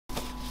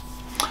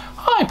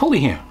pulley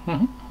here.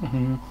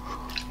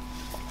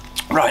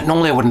 Right,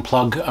 normally I wouldn't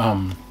plug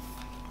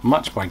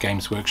much by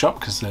Games Workshop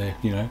because they're,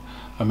 you know,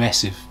 a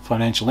massive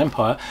financial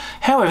empire.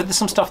 However, there's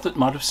some stuff that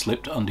might have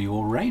slipped under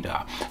your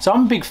radar. So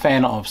I'm a big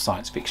fan of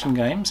science fiction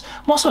games.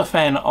 I'm also a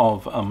fan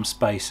of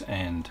space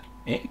and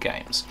air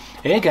games.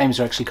 Air games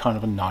are actually kind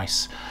of a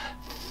nice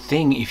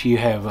thing if you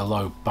have a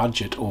low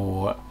budget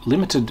or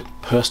limited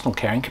personal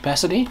carrying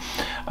capacity.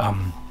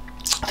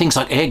 Things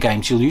like air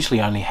games, you'll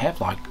usually only have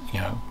like, you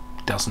know,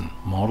 a dozen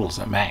models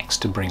at max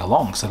to bring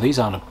along, so these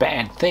aren't a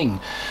bad thing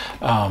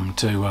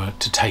to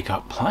take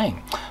up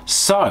playing.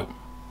 So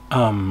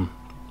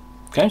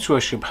Games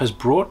Workshop has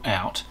brought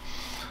out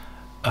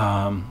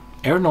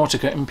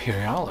Aeronautica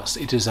Imperialis.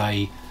 It is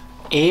a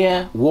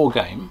air war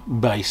game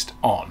based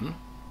on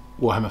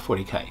Warhammer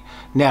 40k.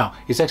 Now,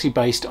 it's actually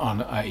based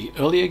on an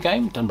earlier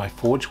game done by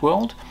Forge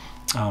World,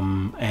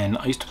 and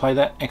I used to play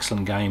that.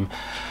 Excellent game.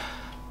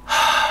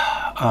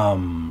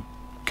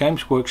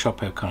 Games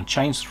Workshop have kind of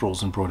changed the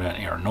rules and brought out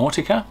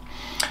Aeronautica.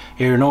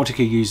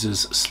 Aeronautica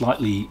uses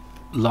slightly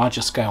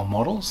larger scale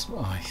models.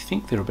 I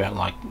think they're about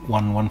like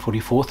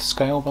 1/144th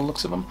scale by the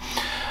looks of them.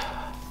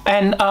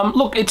 And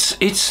look,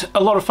 it's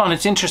a lot of fun.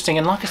 It's interesting,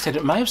 and like I said,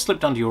 it may have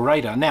slipped under your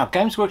radar. Now,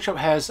 Games Workshop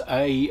has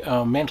a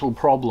mental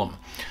problem.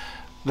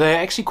 They're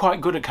actually quite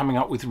good at coming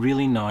up with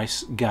really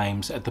nice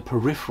games at the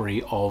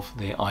periphery of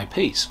their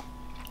IPs.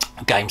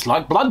 Games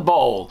like Blood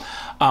Bowl.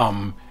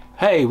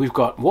 Hey, we've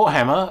got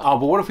Warhammer, oh,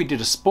 but what if we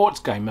did a sports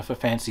game of a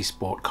fantasy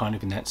sport, kind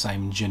of in that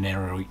same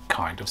generic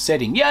kind of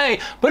setting? Yay,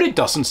 but it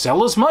doesn't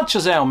sell as much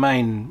as our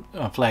main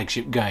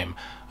flagship game.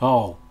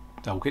 Oh,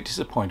 they'll get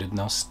disappointed and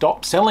they'll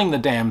stop selling the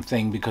damn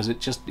thing because it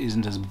just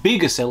isn't as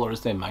big a seller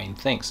as their main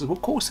thing. So,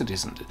 of course it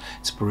isn't.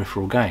 It's a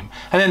peripheral game.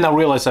 And then they'll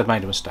realise they've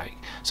made a mistake.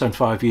 So in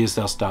 5 years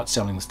they'll start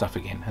selling the stuff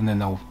again, and then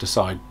they'll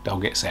decide they'll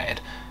get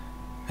sad.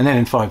 And then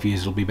in 5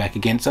 years it'll be back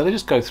again. So they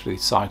just go through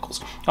these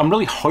cycles. I'm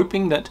really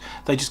hoping that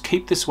they just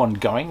keep this one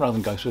going rather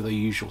than go through the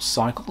usual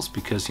cycles,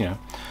 because, you know,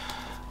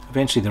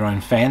 eventually their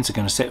own fans are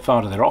going to set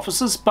fire to their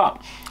offices.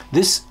 But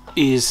this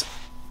is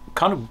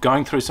kind of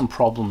going through some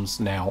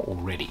problems now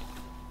already,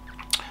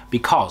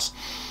 because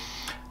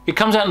it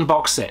comes out in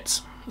box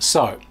sets.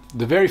 So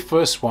the very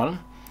first one,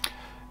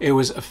 it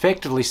was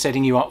effectively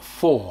setting you up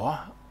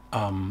for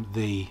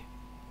the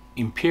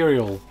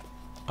Imperial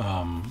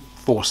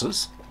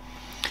forces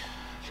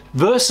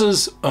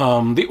versus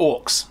the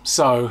Orcs.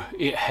 So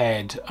it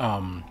had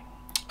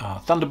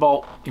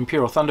Thunderbolt,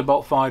 Imperial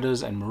Thunderbolt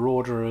fighters and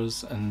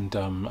Marauders and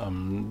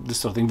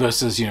this sort of thing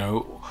versus, you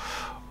know,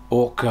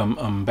 Orc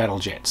battle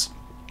jets.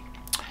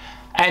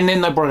 And then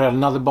they brought out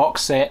another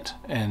box set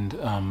and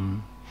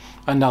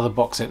another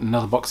box set,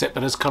 another box set.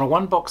 But as kind of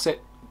one box set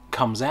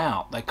comes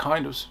out, they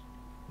kind of,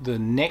 the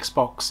next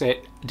box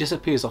set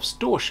disappears off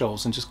store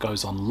shelves and just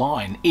goes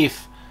online.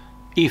 If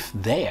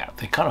they're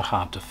kind of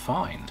hard to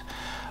find.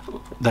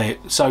 They're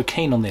so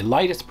keen on their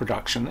latest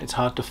production, it's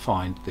hard to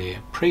find their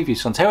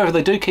previous ones. However,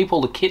 they do keep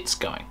all the kits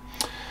going.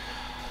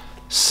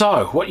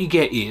 So what you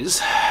get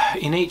is,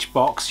 in each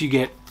box you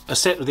get a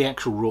set of the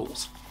actual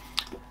rules,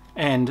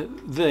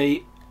 and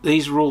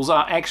these rules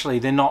are actually,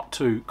 they're not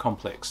too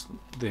complex.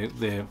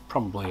 They're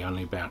probably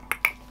only about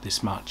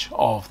this much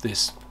of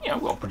this, you know,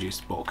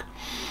 well-produced book.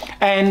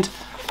 And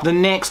the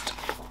next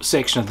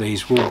section of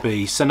these will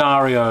be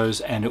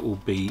scenarios, and it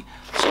will be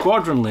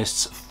squadron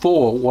lists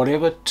for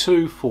whatever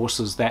two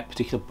forces that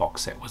particular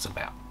box set was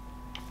about.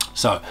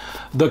 So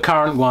the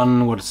current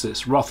one, what is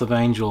this? Wrath of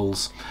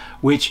Angels,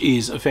 which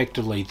is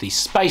effectively the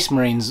Space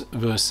Marines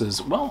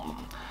versus, well,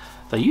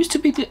 they used to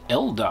be the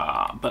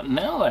Eldar, but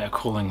now they are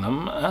calling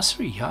them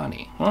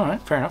Asuryani. All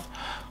right, fair enough.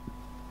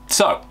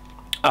 So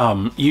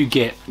you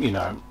get, you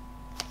know,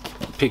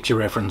 picture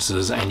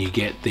references, and you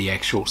get the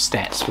actual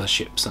stats for the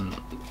ships and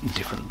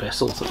different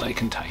vessels that they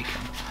can take.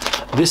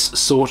 And this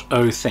sort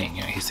of thing.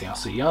 You know, here's the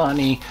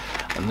Asuryani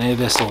and their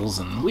vessels,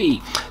 and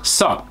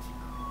So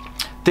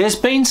there's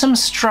been some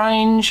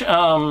strange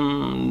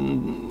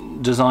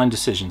design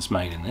decisions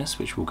made in this,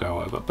 which we'll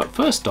go over. But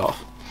first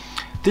off,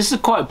 this is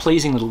quite a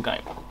pleasing little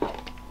game.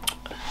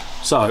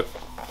 So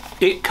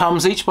it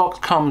comes, each box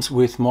comes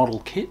with model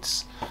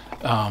kits.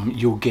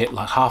 You'll get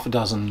like half a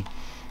dozen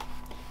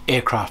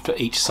aircraft for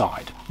each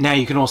side. Now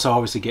you can also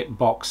obviously get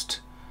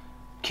boxed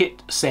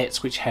kit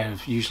sets which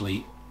have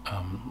usually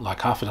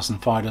like half a dozen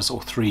fighters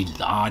or 3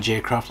 large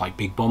aircraft like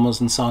big bombers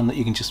and so on, that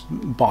you can just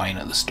buy in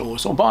at the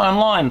stores or buy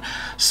online.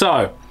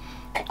 So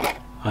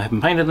I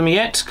haven't painted them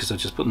yet because I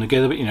just put them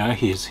together, but you know,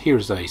 here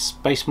is a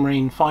Space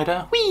Marine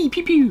fighter, whee,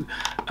 pew pew,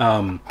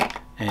 and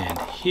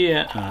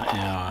here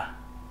are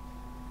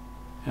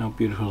our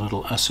beautiful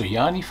little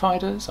Asuryani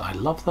fighters. I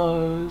love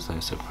those,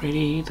 they're so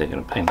pretty, they're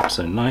going to paint them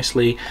so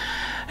nicely.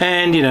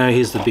 And you know,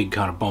 here's the big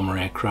kind of bomber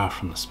aircraft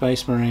from the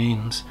Space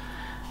Marines,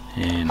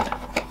 and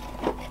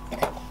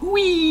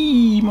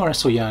whee, more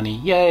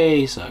Asuryani,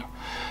 yay. So,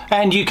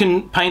 and you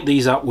can paint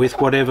these up with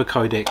whatever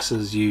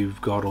codexes you've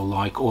got or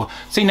like, or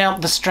see, now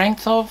the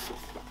strength of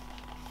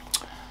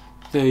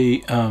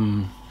the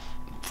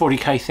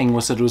 40k thing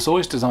was that it was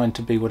always designed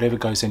to be whatever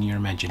goes in your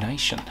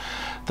imagination.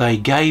 They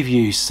gave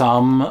you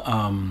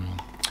some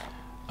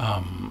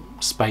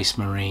Space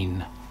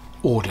Marine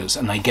orders,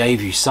 and they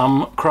gave you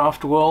some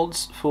craft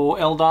worlds for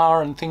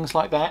Eldar and things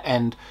like that,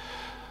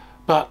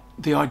 but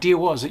the idea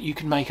was that you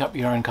can make up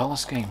your own colour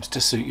schemes to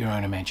suit your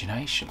own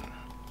imagination.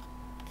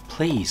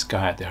 Please go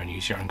out there and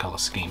use your own colour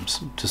schemes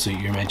to suit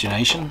your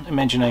imagination.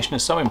 Imagination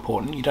is so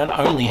important. You don't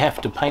only have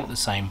to paint the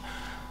same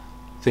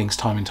things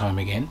time and time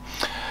again.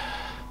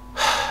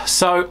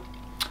 So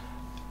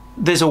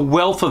there's a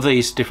wealth of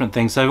these different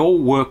things. They all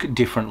work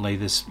differently.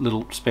 There's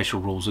little special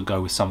rules that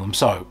go with some of them.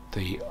 So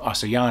the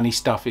Asayani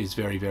stuff is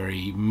very,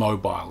 very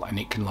mobile, and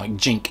it can like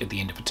jink at the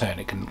end of a turn.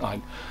 It can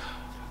like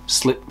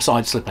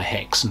side slip a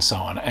hex and so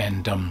on.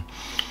 And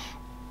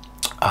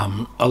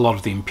a lot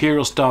of the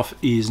Imperial stuff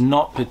is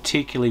not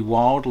particularly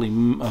wildly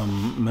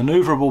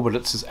maneuverable, but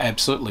it's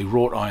absolutely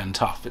wrought iron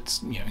tough.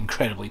 It's, you know,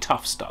 incredibly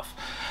tough stuff.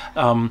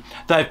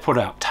 They've put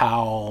out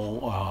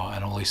Tau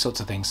and all these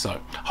sorts of things,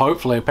 so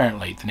hopefully,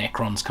 apparently, the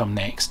Necrons come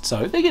next.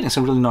 So they're getting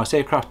some really nice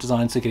aircraft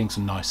designs, they're getting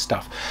some nice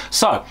stuff.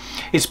 So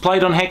it's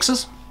played on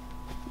hexes.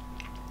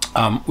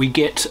 We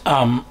get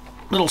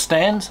little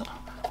stands.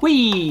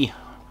 Whee!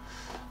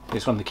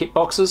 There's one of the kit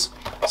boxes.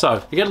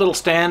 So you get little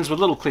stands with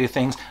little clear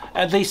things,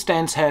 and these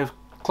stands have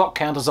clock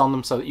counters on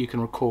them so that you can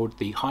record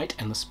the height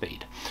and the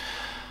speed.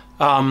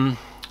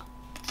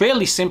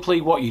 Fairly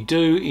simply, what you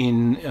do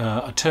in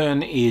a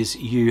turn is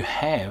you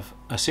have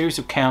a series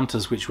of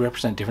counters which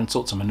represent different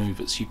sorts of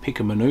maneuvers. You pick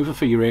a maneuver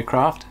for your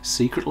aircraft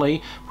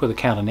secretly, put a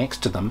counter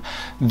next to them,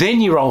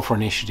 then you roll for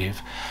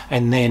initiative,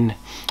 and then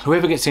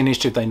whoever gets the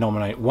initiative, they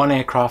nominate one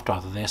aircraft,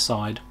 either their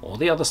side or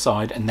the other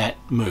side, and that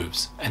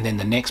moves. And then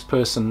the next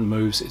person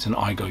moves. It's an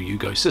I go, you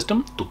go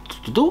system,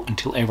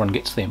 until everyone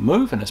gets their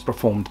move and has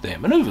performed their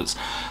maneuvers.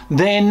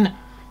 Then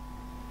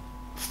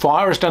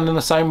fire is done in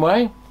the same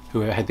way.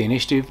 Whoever had the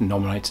initiative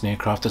nominates an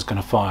aircraft that's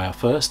going to fire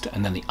first,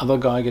 and then the other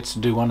guy gets to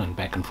do one, and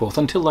back and forth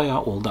until they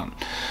are all done.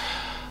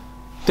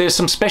 There's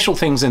some special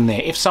things in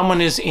there. If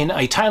someone is in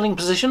a tailing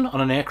position on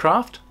an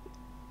aircraft,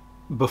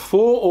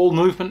 before all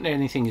movement and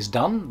anything is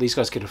done, these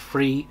guys get a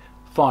free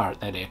fire at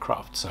that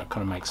aircraft. So it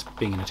kind of makes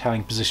being in a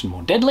tailing position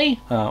more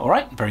deadly.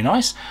 Alright, very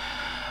nice.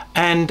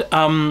 And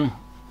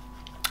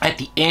at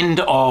the end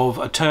of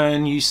a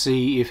turn, you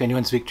see if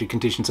anyone's victory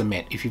conditions are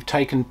met. If you've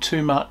taken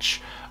too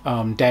much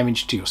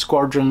damage to your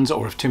squadrons,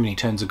 or if too many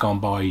turns have gone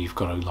by, you've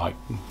got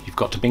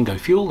to bingo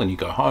fuel, and you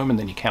go home, and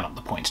then you count up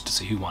the points to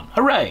see who won.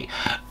 Hooray!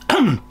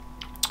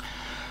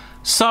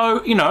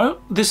 So, you know,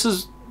 this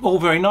is all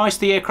very nice.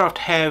 The aircraft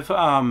have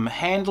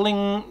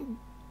handling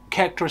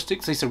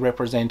characteristics. These are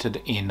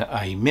represented in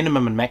a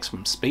minimum and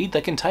maximum speed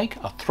they can take,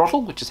 a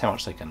throttle, which is how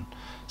much they can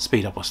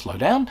speed up or slow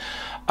down.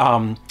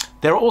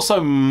 There are also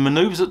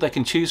maneuvers that they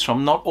can choose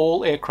from. Not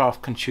all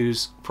aircraft can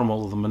choose from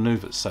all of the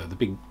maneuvers. So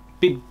the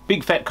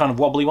big fat kind of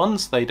wobbly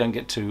ones, they don't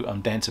get to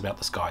dance about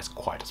the skies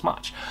quite as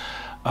much.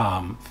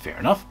 Fair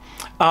enough.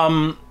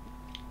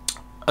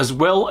 As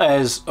well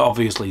as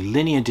obviously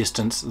linear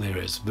distance, there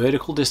is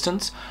vertical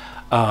distance.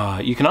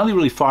 You can only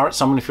really fire at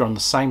someone if you're on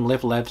the same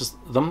level as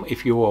them.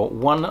 If you're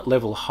one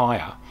level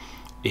higher,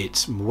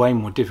 it's way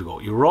more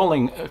difficult. You're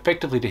rolling,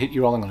 effectively to hit,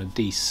 you're rolling on a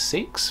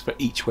d6 for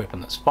each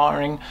weapon that's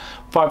firing.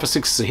 5 or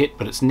 6 is a hit,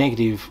 but it's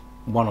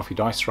 -1 off your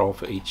dice roll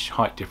for each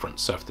height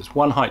difference. So if there's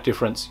 1 height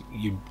difference,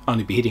 you'd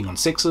only be hitting on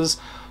 6s.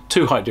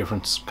 2 height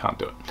difference, can't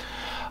do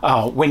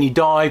it. When you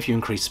dive, you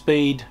increase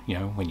speed. You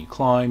know, when you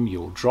climb,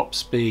 you'll drop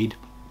speed.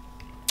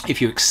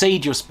 If you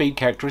exceed your speed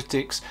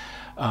characteristics,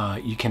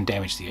 you can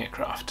damage the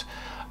aircraft.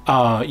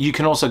 You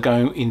can also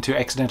go into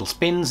accidental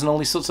spins and all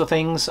these sorts of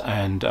things,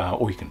 and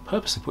or you can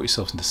purposely put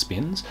yourself into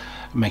spins.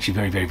 It makes you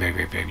very, very, very,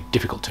 very, very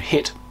difficult to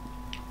hit.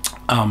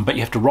 But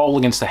you have to roll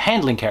against the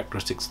handling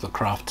characteristics of the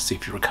craft to see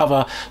if you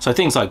recover. So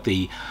things like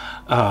the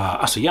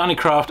Asayani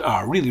craft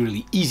are really,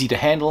 really easy to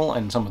handle,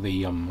 and some of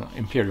the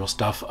Imperial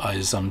stuff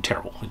is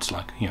terrible. It's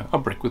like, you know, a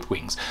brick with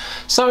wings.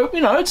 So,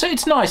 you know,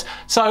 it's nice.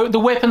 So the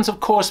weapons, of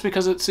course,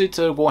 because it's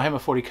a Warhammer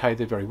 40k,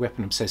 they're very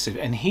weapon obsessive.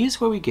 And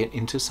here's where we get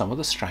into some of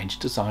the strange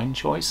design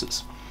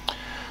choices.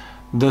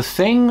 The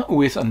thing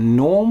with a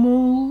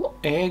normal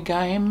air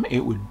game,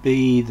 it would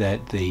be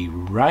that the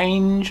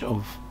range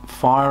of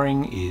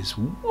firing is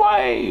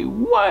way,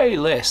 way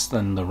less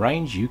than the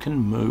range you can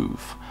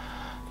move.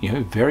 You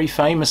know, very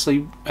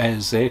famously,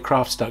 as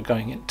aircraft start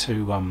going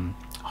into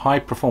high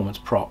performance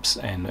props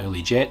and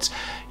early jets,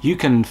 you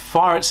can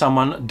fire at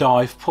someone,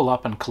 dive, pull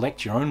up, and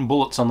collect your own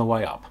bullets on the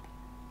way up.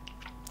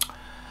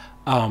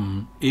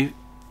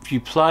 If you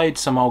played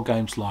some old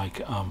games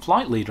like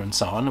Flight Leader and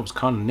so on, it was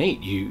kind of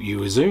neat. You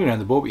were zooming around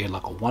the board, but you had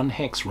like a 1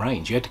 hex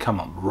range. You had to come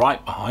up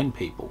right behind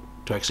people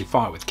to actually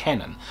fire with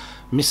cannon.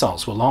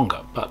 Missiles were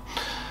longer, but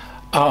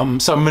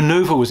so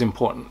maneuver was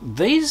important.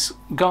 These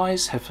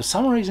guys have for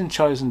some reason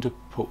chosen to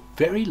put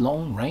very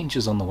long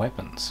ranges on the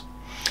weapons.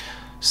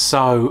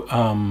 So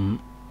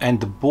and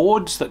the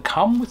boards that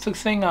come with the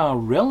thing are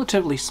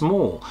relatively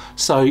small.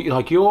 So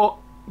like you've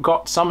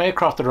got some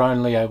aircraft that are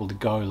only able to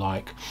go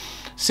like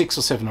 6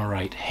 or 7 or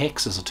 8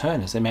 hexes a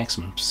turn is their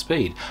maximum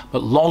speed,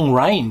 but long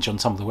range on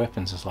some of the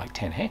weapons is like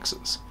 10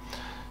 hexes.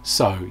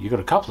 So you've got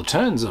a couple of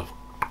turns of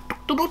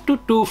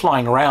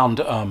flying around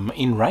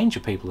in range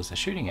of people as they're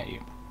shooting at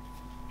you.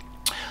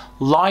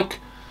 Like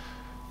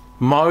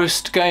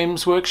most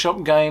Games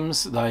Workshop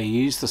games, they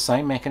use the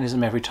same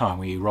mechanism every time,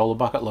 where you roll a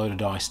bucket load of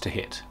dice to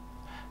hit.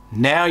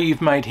 Now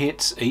you've made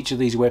hits, each of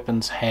these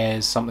weapons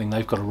has something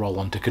they've got to roll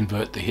on to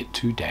convert the hit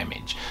to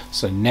damage.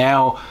 So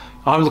now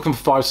I'm looking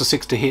for 5 or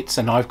 6 to hits,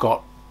 and I've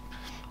got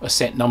a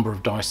set number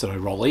of dice that I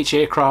roll. Each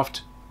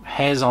aircraft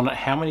has on it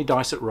how many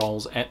dice it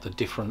rolls at the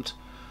different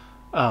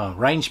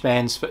range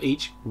bands for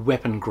each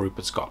weapon group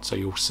it's got. So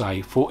you'll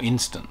say, for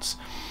instance,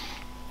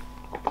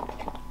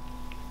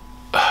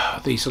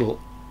 these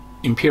little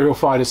Imperial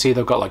fighters here,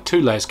 they've got like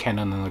 2 las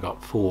cannon and they've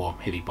got 4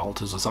 heavy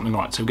bolters or something,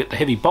 right? So we get the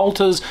heavy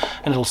bolters,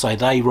 and it'll say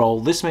they roll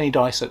this many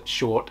dice at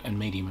short and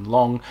medium and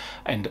long,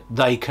 and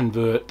they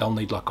convert, they'll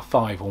need like a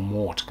 5 or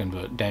more to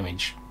convert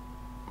damage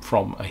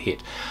from a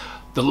hit.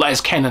 The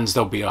las cannons,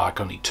 there'll be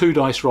like only 2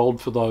 dice rolled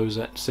for those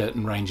at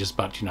certain ranges,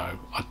 but you know,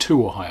 a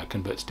 2 or higher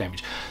converts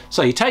damage.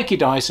 So you take your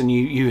dice and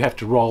you have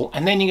to roll,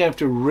 and then you have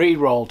to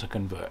re-roll to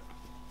convert.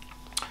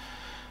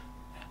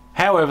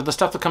 However, the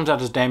stuff that comes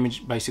out as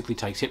damage basically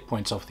takes hit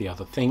points off the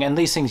other thing, and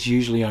these things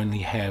usually only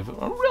have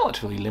a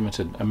relatively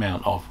limited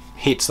amount of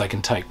hits they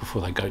can take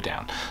before they go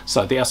down.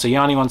 So the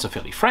Asayani ones are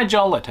fairly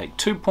fragile, they take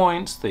 2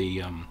 points.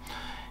 The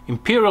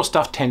Imperial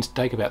stuff tends to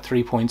take about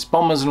 3 points.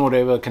 Bombers and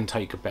whatever can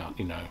take about,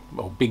 you know,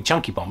 well, big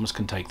chunky bombers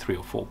can take 3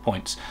 or 4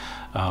 points.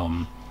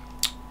 The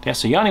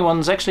Asayani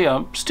ones actually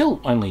are still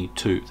only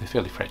 2, they're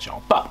fairly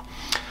fragile. But,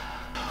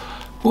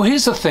 well,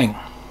 here's the thing.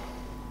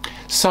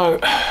 So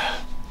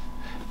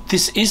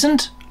this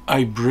isn't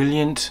a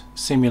brilliant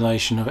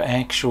simulation of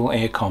actual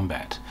air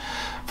combat.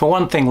 For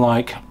one thing,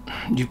 like,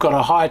 you've got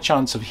a higher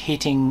chance of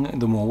hitting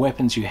the more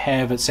weapons you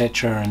have,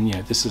 etc., and you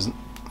know, this isn't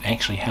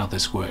actually how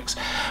this works.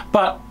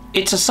 But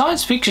it's a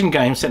science fiction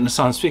game set in a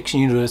science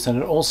fiction universe,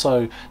 and it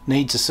also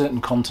needs a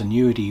certain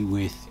continuity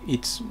with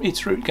its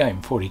root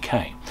game,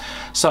 40k.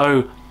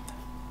 So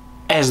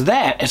as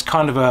that, as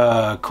kind of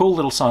a cool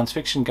little science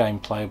fiction game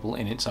playable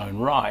in its own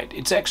right,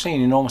 it's actually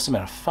an enormous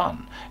amount of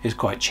fun. It's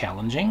quite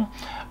challenging.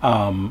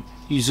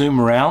 You zoom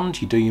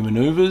around, you do your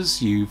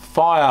maneuvers, you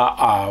fire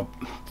a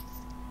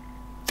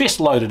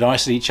fist-load of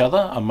dice at each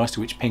other, most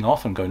of which ping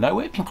off and go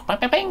nowhere, ping, ping,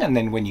 ping, ping, and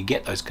then when you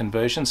get those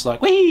conversions,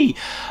 like, whee!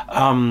 There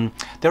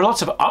are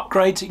lots of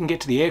upgrades you can get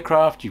to the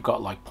aircraft. You've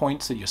got like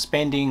points that you're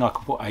spending. I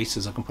can put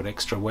aces, I can put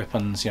extra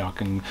weapons, you know, I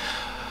can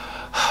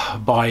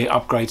buy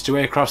upgrades to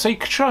aircraft. So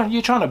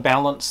you're trying to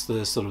balance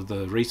the sort of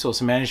the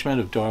resource management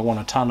of, do I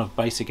want a ton of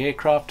basic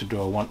aircraft, or do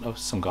I want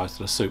some guys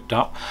that are souped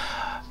up?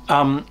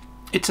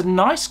 It's a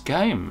nice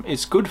game.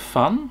 It's good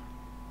fun.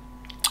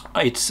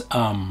 It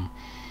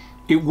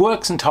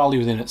works entirely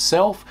within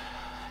itself.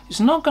 It's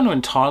not going to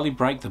entirely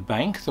break the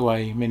bank the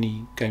way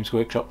many Games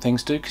Workshop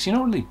things do, because you're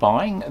not really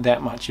buying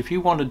that much. If you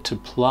wanted to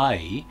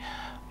play,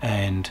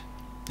 and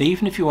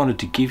even if you wanted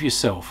to give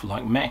yourself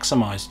like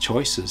maximized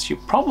choices, you're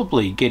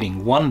probably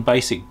getting 1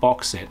 basic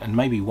box set and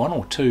maybe 1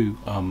 or 2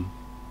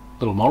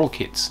 little model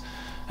kits.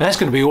 And that's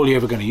going to be all you're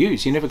ever going to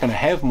use. You're never going to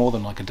have more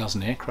than like a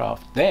dozen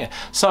aircraft there.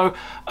 So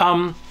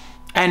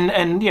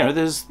and you know,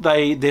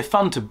 they're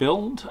fun to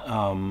build.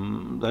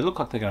 They look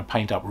like they're going to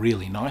paint up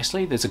really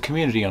nicely. There's a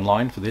community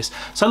online for this.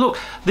 So look,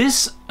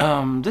 this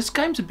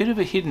game's a bit of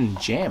a hidden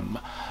gem.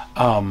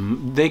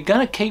 They're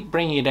going to keep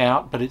bringing it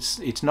out, but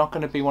it's not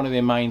going to be one of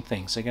their main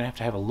things. They're going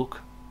to have a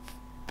look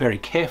very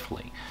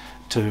carefully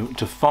to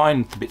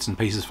find the bits and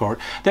pieces for it.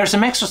 There are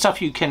some extra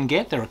stuff you can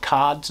get. There are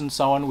cards and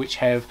so on which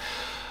have,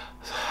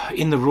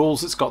 in the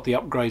rules, it's got the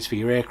upgrades for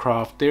your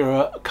aircraft. There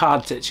are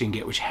card sets you can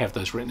get which have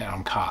those written out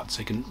on cards,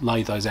 so you can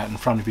lay those out in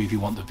front of you if you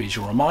want the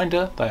visual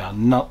reminder. They are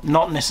not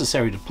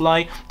necessary to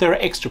play. There are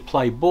extra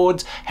play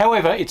boards.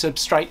 However, it's a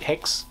straight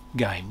hex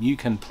game. You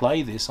can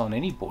play this on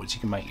any boards.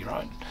 You can make your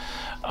own.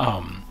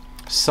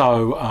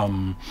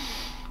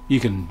 You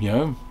can, you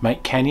know,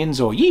 make canyons,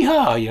 or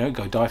yeehaw, you know,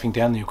 go diving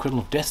down the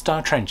equivalent of Death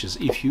Star trenches,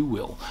 if you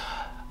will.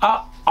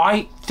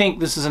 I think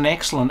this is an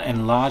excellent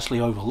and largely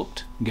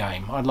overlooked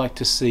game. I'd like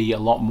to see a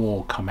lot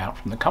more come out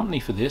from the company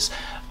for this.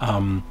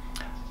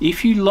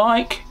 If you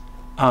like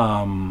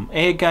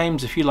air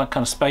games, if you like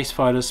kind of space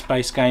fighters,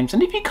 space games,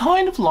 and if you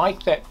kind of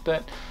like that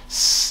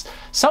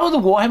some of the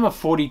Warhammer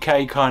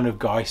 40k kind of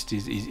geist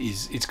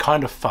it's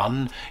kind of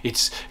fun.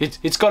 It's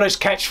got its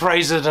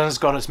catchphrases and it's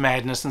got its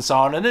madness and so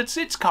on, and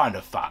it's kind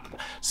of fun.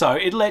 So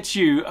it lets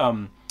you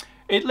kind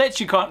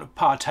of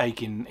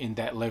partake in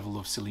that level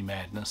of silly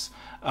madness.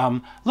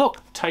 Look,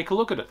 take a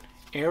look at it.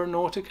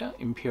 Aeronautica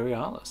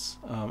Imperialis.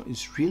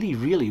 It's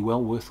really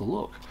well worth a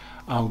look.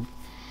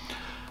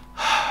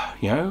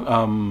 You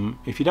know,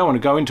 if you don't want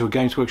to go into a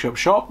Games Workshop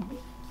shop,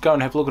 go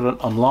and have a look at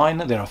it online.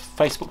 There are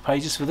Facebook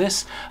pages for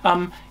this.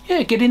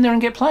 Yeah, get in there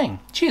and get playing.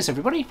 Cheers,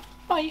 everybody.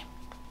 Bye.